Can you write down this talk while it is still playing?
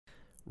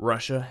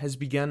Russia has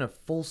begun a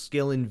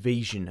full-scale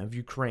invasion of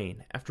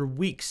Ukraine after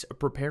weeks of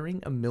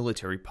preparing a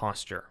military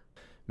posture.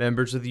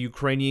 Members of the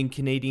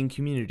Ukrainian-Canadian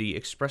community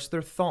expressed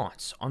their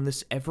thoughts on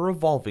this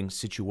ever-evolving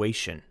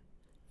situation.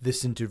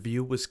 This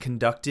interview was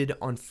conducted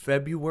on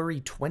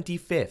February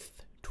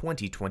 25th,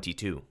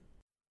 2022.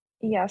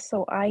 Yeah,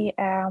 so I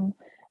am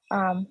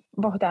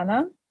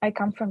Bogdana. I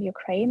come from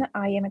Ukraine.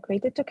 I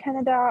immigrated to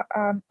Canada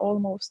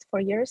almost 4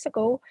 years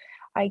ago.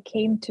 I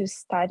came to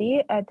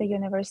study at the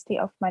University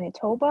of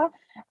Manitoba,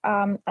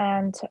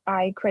 and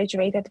I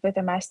graduated with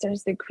a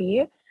master's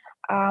degree.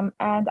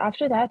 And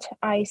after that,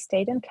 I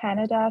stayed in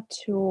Canada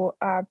to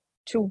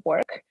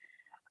work.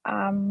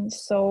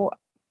 So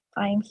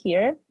I'm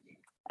here,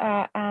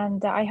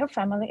 and I have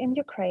family in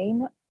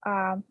Ukraine.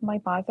 My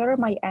mother,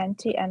 my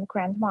auntie, and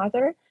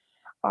grandmother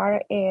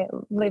are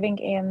living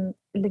in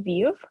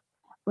Lviv,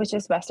 which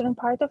is western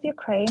part of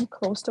Ukraine,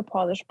 close to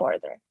Polish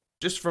border.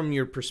 Just from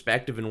your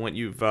perspective and what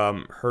you've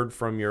heard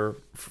from your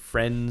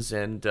friends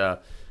and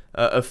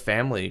a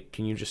family,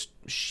 can you just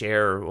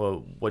share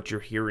what you're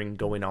hearing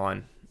going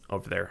on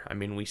over there? I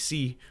mean, we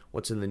see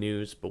what's in the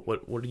news, but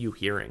what are you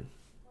hearing?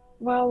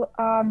 Well,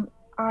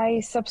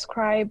 I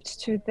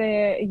subscribed to the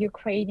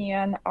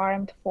Ukrainian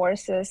Armed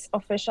Forces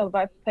official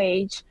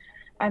webpage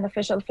and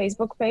official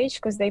Facebook page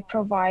because they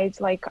provide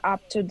like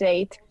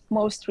up-to-date,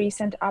 most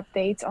recent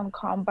updates on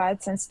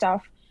combats and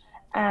stuff.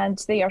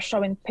 And they are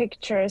showing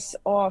pictures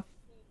of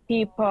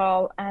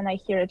people, and I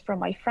hear it from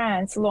my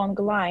friends, long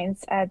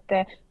lines at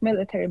the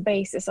military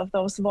bases of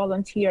those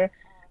volunteer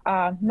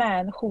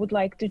men who would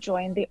like to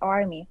join the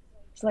army.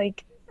 It's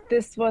like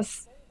this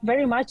was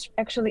very much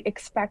actually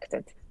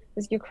expected,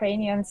 because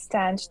Ukrainians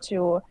tend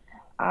to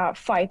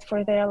fight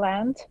for their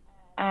land,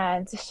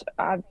 and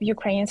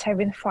Ukrainians have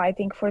been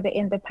fighting for the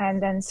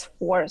independence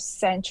for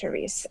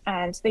centuries,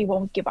 and they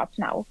won't give up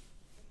now.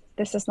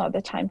 This is not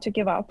the time to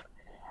give up.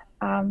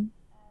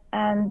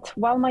 And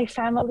while my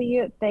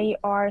family, they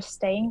are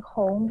staying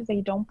home,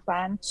 they don't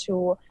plan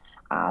to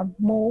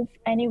move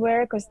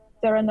anywhere because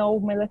there are no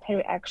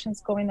military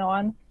actions going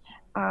on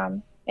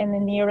in the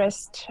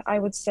nearest, I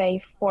would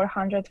say,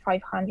 400,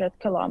 500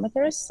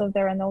 kilometers. So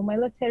there are no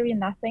military,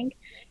 nothing.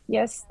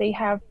 Yes,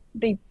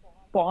 they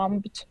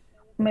bombed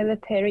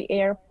military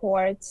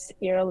airports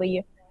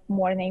early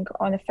morning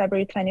on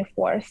February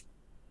 24th.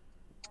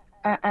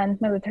 And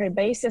military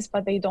bases,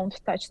 but they don't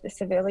touch the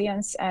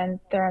civilians,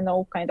 and there are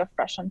no kind of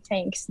Russian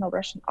tanks, no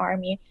Russian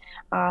army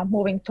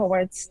moving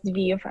towards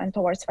Lviv and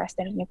towards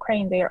western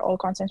Ukraine. They are all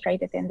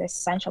concentrated in the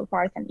central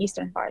part and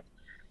eastern part.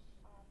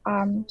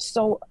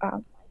 So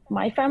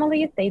my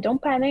family, they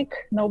don't panic.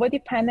 Nobody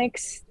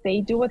panics.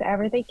 They do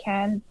whatever they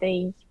can.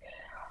 They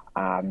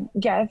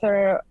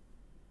gather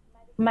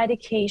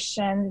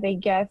medication. They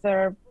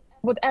gather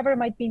whatever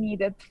might be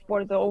needed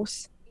for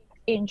those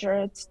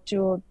injured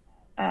to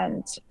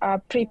and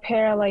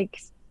prepare like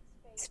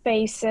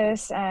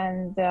spaces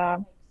and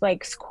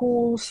like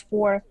schools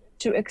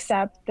to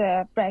accept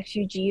the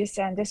refugees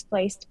and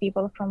displaced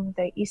people from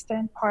the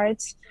eastern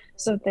parts.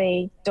 So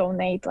they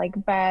donate like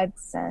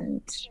beds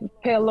and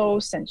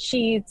pillows and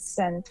sheets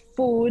and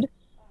food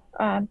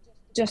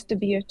just to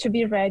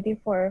be ready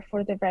for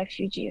the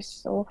refugees.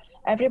 So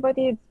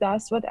everybody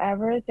does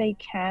whatever they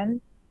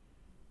can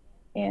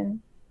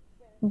in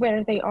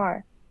where they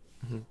are.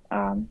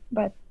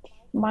 But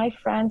my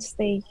friends,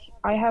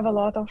 I have a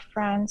lot of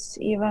friends,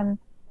 even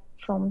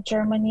from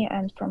Germany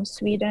and from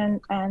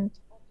Sweden and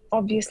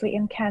obviously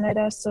in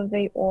Canada. So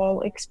they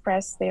all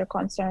express their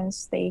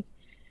concerns. They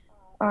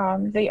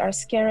are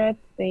scared.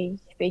 They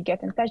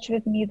get in touch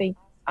with me. They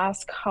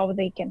ask how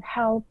they can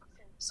help.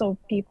 So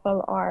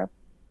people are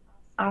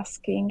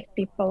asking,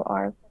 people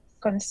are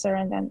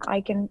concerned, and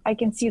I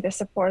can see the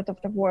support of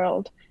the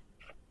world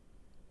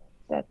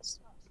that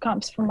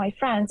comes from my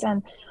friends.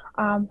 And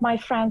my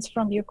friends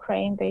from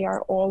Ukraine, they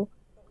are all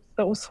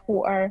those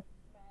who are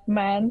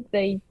men.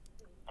 They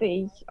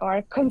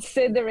are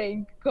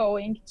considering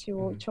going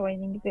to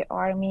joining the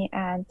army,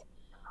 and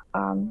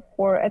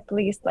or at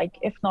least, like,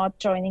 if not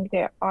joining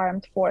the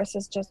armed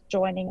forces, just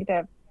joining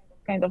the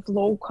kind of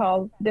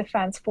local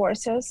defense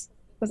forces,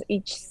 because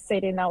each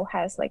city now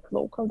has like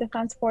local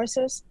defense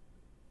forces,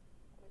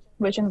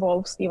 which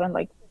involves even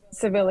like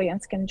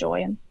civilians can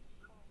join,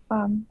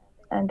 and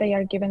they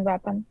are given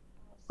weapons.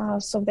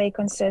 So they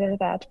consider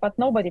that, but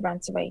nobody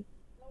runs away.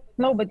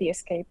 Nobody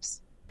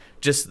escapes.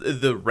 Just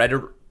the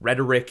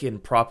rhetoric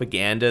and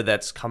propaganda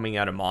that's coming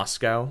out of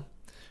Moscow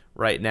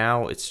right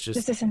now, it's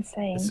This is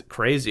insane. It's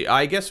crazy.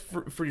 I guess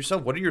for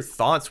yourself, what are your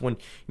thoughts when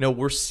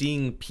we're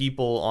seeing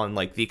people on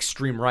like the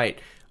extreme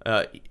right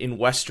in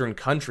Western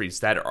countries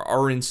that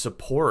are in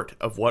support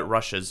of what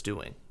Russia is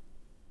doing?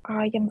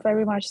 I am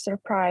very much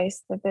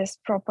surprised that this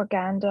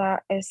propaganda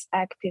is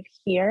active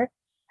here.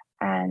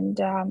 And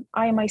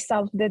I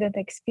myself didn't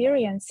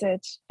experience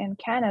it in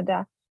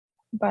Canada,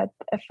 but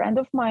a friend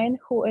of mine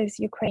who is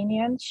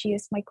Ukrainian, she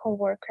is my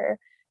coworker,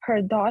 her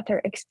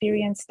daughter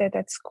experienced that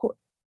at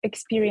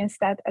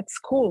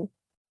school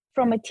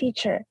from a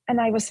teacher, and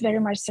I was very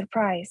much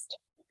surprised.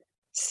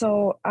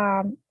 So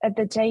at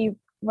the day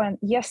when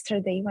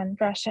yesterday when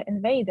Russia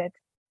invaded.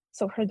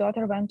 So her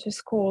daughter went to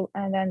school,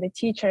 and then the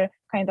teacher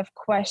kind of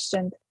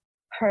questioned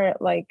her,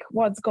 like,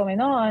 what's going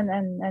on,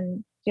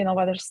 and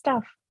other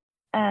stuff.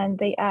 And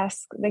they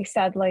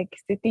said, like,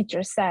 the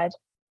teacher said,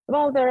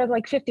 well, there are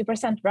like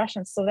 50%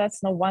 Russians, so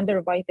that's no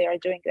wonder why they are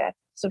doing that.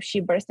 So she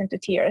burst into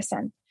tears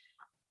and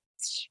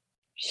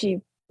she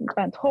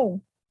went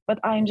home. But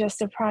I'm just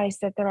surprised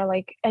that there are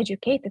like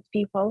educated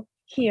people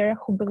here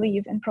who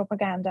believe in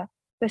propaganda.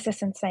 This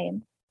is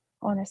insane,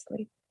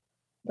 honestly.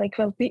 Like,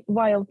 well,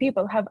 while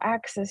people have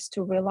access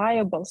to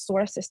reliable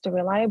sources, to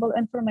reliable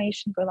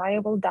information,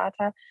 reliable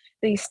data,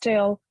 they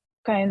still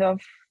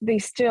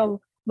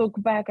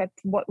look back at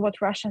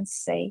what Russians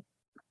say.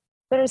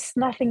 There's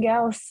nothing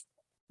else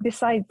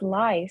besides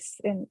lies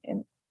in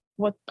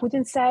what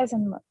Putin says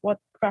and what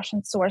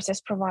Russian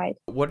sources provide.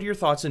 What are your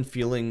thoughts and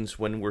feelings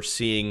when we're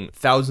seeing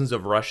thousands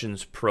of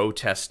Russians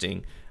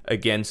protesting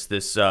against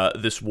this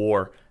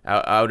war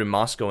out in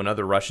Moscow and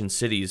other Russian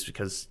cities?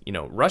 Because,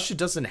 Russia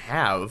doesn't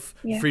have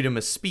freedom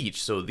of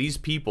speech. So these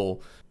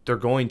people, they're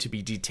going to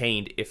be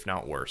detained, if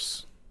not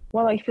worse.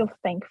 Well, I feel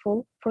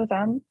thankful for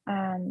them.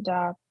 And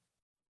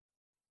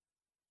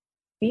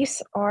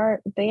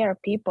they are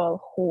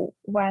people who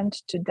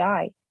went to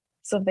die.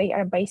 So they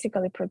are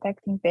basically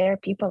protecting their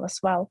people as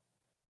well.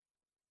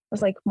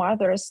 It's like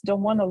mothers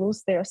don't want to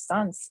lose their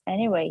sons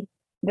anyway.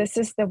 This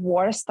is the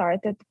war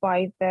started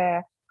by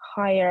the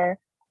higher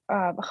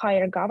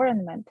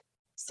government.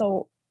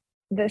 So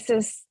this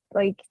is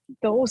like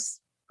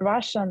those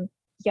Russian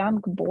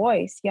young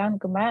boys, young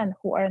men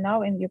who are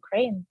now in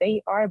Ukraine.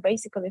 They are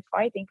basically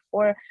fighting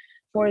for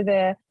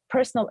the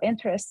personal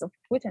interests of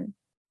Putin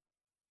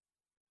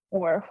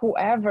or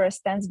whoever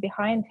stands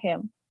behind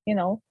him,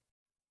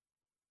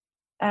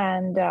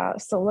 And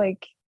so,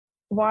 like,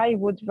 why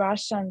would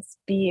Russians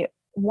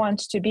want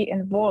to be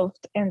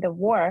involved in the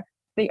war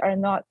they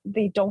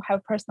don't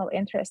have personal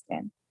interest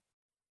in?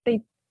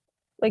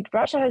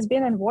 Russia has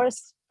been in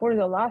wars for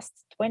the last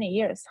 20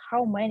 years.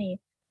 How many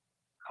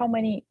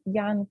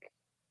young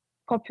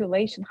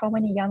population, how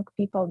many young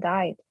people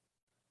died?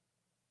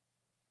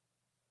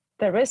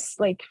 There is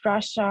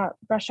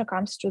Russia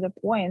comes to the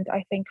point,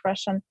 I think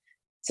Russian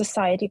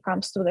society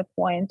comes to the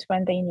point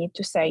when they need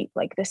to say,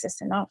 like, this is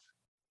enough.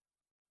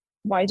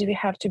 Why do we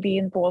have to be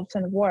involved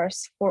in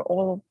wars for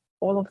all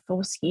of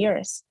those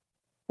years?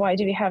 Why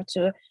do we have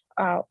to?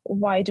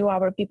 Why do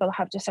our people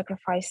have to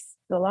sacrifice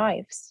their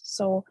lives?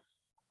 So,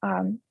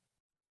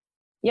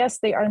 yes,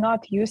 they are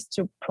not used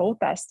to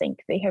protesting.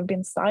 They have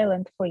been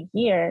silent for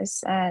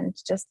years and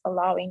just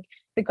allowing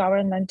the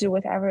government do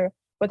whatever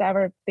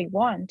they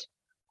want.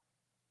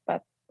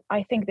 But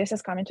I think this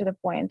is coming to the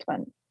point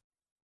when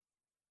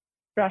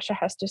Russia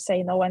has to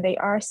say no, and they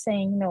are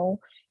saying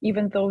no,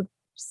 even though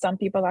some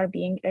people are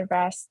being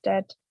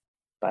arrested,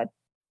 but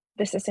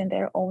this is in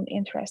their own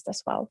interest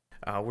as well.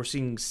 We're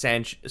seeing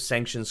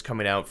sanctions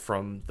coming out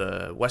from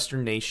the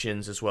Western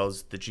nations as well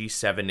as the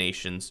G7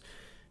 nations.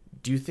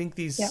 Do you think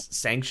these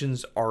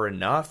sanctions are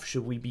enough?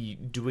 Should we be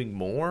doing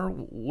more?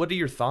 What are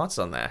your thoughts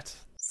on that?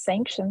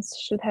 Sanctions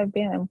should have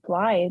been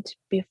applied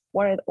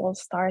before it all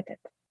started.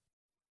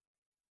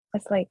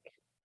 It's like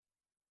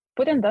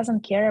Putin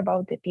doesn't care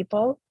about the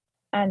people,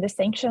 and the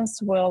sanctions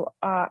will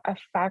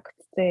affect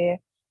the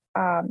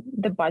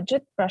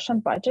budget, Russian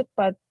budget,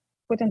 but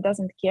Putin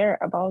doesn't care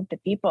about the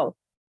people.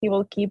 He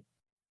will keep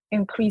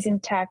increasing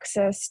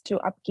taxes to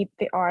upkeep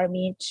the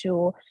army,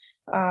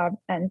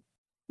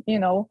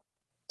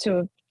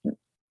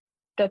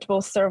 that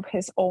will serve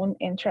his own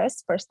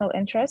interests, personal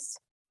interests.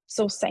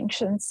 So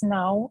sanctions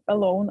now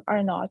alone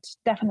are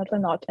definitely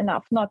not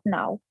enough. Not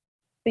now.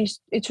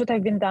 It should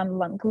have been done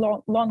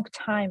long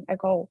time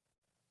ago,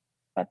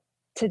 but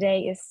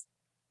today is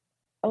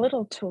a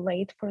little too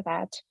late for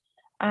that.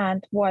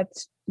 And what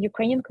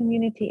Ukrainian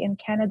community in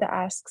Canada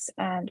asks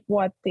and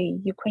what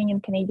the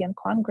Ukrainian Canadian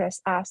Congress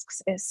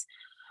asks is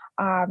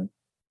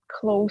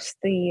close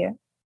the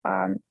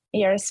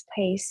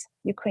airspace,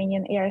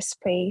 Ukrainian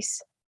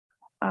airspace,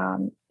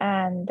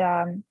 and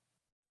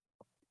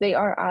they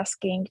are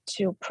asking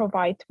to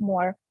provide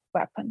more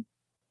weapon.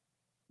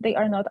 They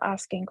are not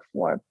asking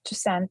to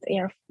send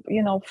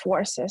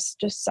forces,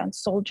 to send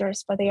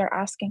soldiers, but they are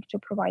asking to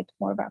provide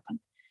more weapon.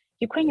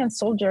 Ukrainian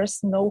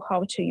soldiers know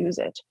how to use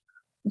it.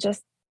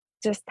 Just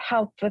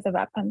help with the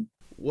weapon.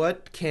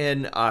 What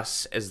can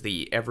us as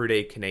the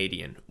everyday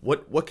Canadian,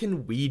 what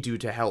can we do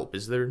to help?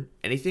 Is there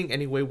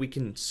any way we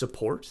can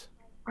support?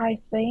 I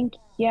think,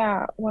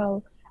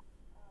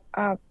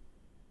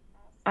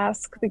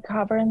 ask the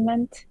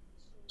government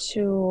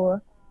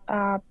to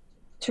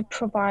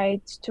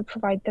provide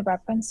the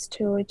weapons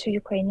to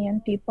Ukrainian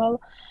people,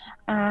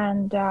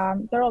 and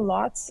there are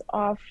lots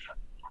of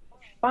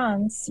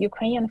funds,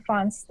 Ukrainian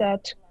funds,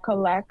 that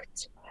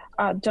collect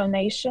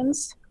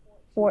donations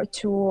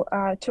to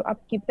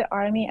upkeep the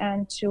army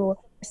and to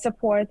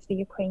support the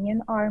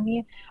Ukrainian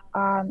army.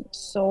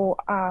 So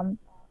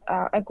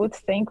a good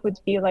thing would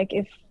be like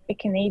if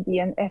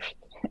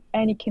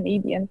any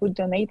Canadian would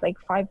donate like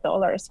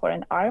 $5 for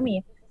an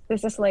army.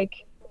 This is like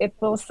it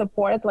will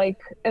support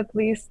like at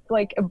least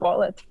like a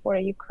bullet for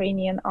a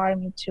Ukrainian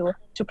army to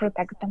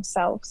protect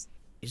themselves.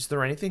 Is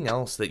there anything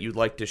else that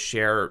you'd like to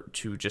share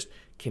to just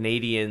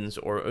Canadians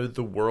or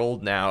the world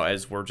now as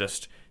we're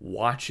just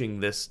watching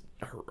this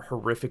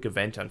horrific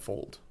event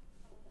unfold?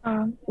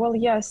 Well,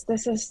 yes,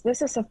 this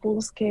is a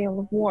full-scale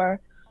war,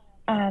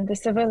 and the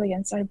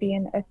civilians are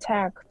being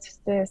attacked.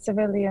 The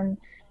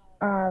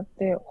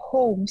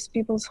homes,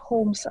 people's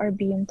homes are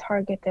being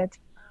targeted.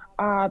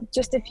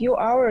 Just a few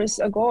hours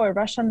ago, a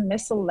Russian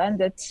missile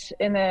landed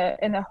in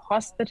a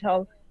hospital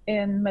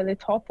in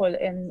Melitopol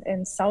in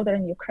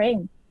southern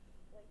Ukraine.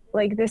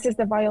 Like this is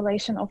the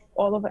violation of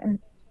all of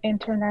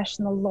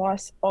international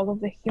laws, all of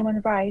the human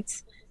rights.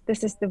 This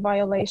is the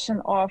violation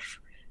of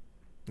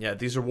Yeah,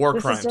 these are war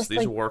this is crimes. just These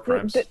are like war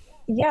crimes.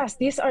 yes,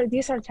 these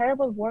are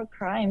terrible war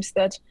crimes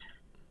that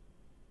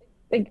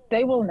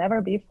they will never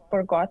be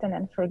forgotten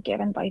and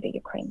forgiven by the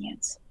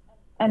Ukrainians,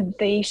 and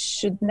they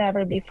should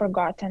never be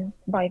forgotten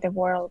by the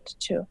world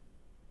too.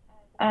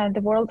 And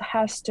the world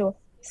has to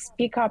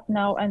speak up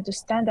now and to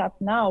stand up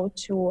now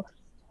to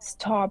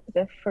stop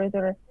the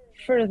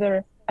further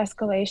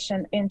escalation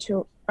into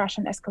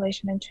Russian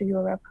escalation into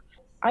Europe.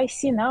 I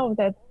see now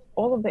that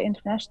all of the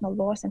international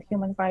laws and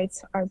human rights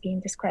are being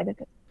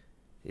discredited.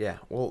 Yeah,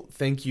 well,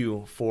 thank you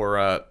for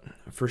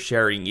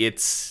sharing.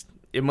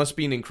 It must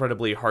be an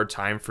incredibly hard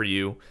time for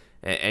you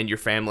and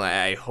your family.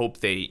 I hope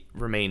they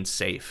remain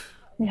safe.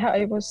 Yeah,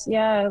 it was,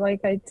 yeah,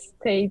 like I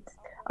stayed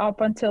up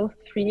until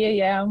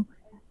 3 a.m.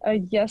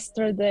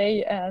 Yesterday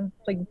and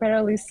like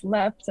barely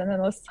slept and then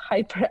was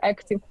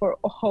hyperactive for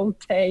a whole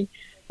day.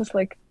 It was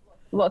like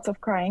lots of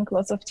crying,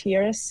 lots of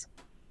tears.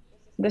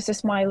 This is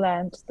my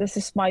land. This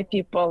is my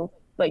people.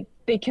 Like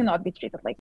they cannot be treated like